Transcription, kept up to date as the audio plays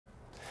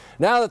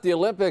Now that the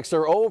Olympics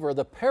are over,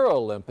 the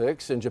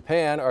Paralympics in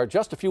Japan are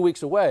just a few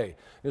weeks away.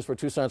 News for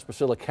Tucson's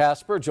Priscilla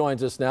Casper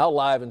joins us now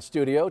live in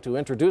studio to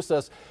introduce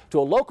us to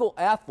a local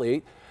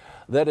athlete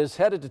that is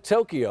headed to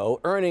Tokyo,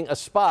 earning a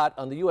spot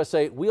on the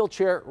USA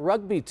wheelchair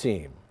rugby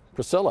team.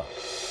 Priscilla.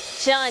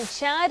 John,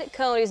 Chad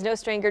Cohn is no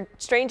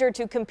stranger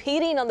to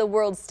competing on the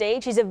world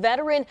stage. He's a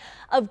veteran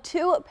of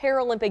 2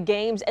 Paralympic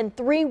Games and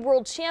 3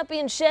 World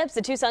Championships.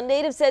 The Tucson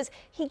native says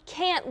he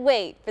can't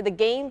wait for the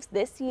Games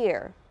this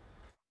year.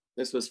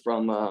 This was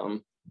from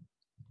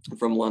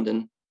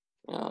London,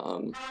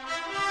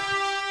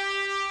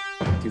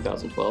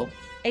 2012.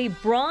 A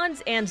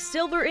bronze and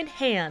silver in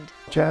hand.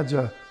 Chad's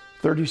a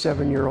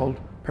 37-year-old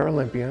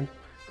Paralympian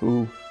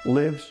who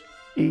lives,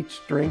 eats,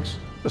 drinks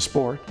the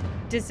sport.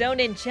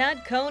 DAZN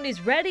Chad Cohn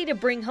is ready to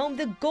bring home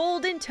the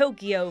gold in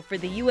Tokyo for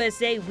the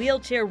USA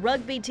wheelchair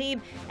rugby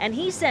team, and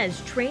he says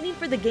training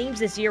for the Games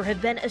this year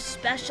have been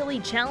especially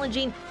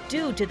challenging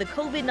due to the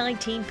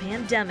COVID-19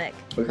 pandemic.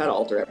 We've had to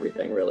alter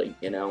everything, really.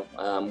 You know,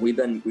 we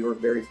were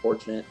very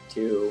fortunate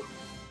to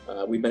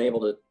we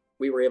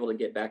were able to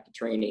get back to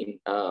training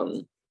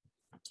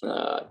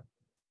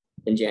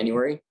in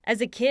January. As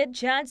a kid,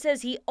 Chad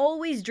says he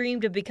always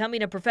dreamed of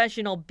becoming a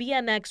professional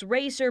BMX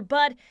racer,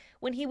 but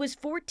when he was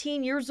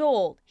 14 years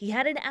old, he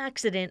had an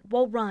accident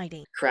while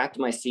riding. Cracked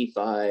my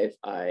C5,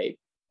 my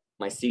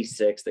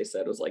C6, they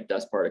said was like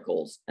dust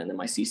particles, and then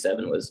my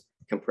C7 was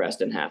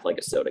compressed in half like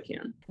a soda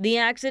can. The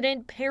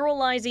accident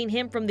paralyzing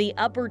him from the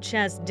upper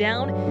chest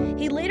down.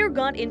 He later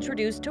got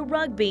introduced to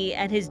rugby,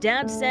 and his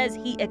dad says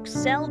he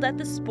excelled at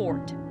the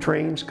sport.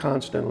 Trains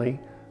constantly,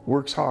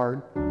 works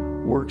hard,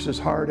 works as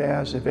hard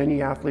as if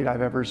any athlete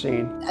I've ever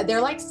seen.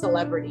 They're like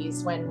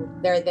celebrities when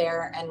they're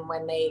there and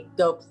when they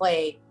go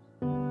play.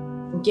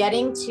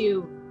 Getting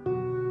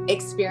to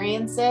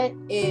experience it,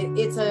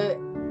 it's a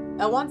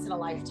once in a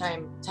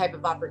lifetime type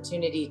of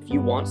opportunity. If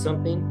you want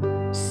something,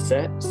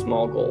 set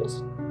small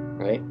goals,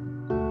 right?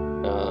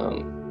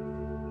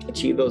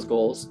 Achieve those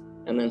goals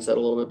and then set a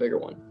little bit bigger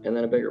one and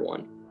then a bigger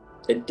one.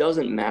 It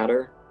doesn't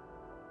matter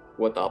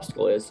what the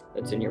obstacle is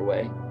that's in your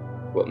way.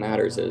 What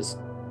matters is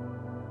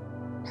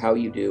how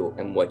you do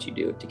and what you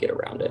do to get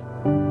around it.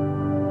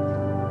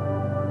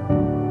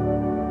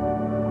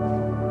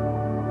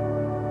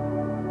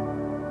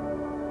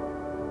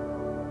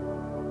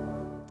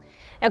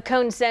 Now,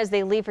 Cohn says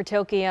they leave for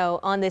Tokyo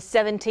on the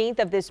 17th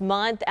of this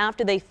month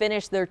after they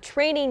finish their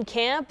training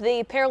camp.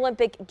 The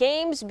Paralympic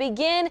Games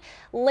begin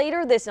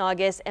later this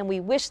August, and we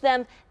wish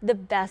them the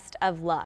best of luck.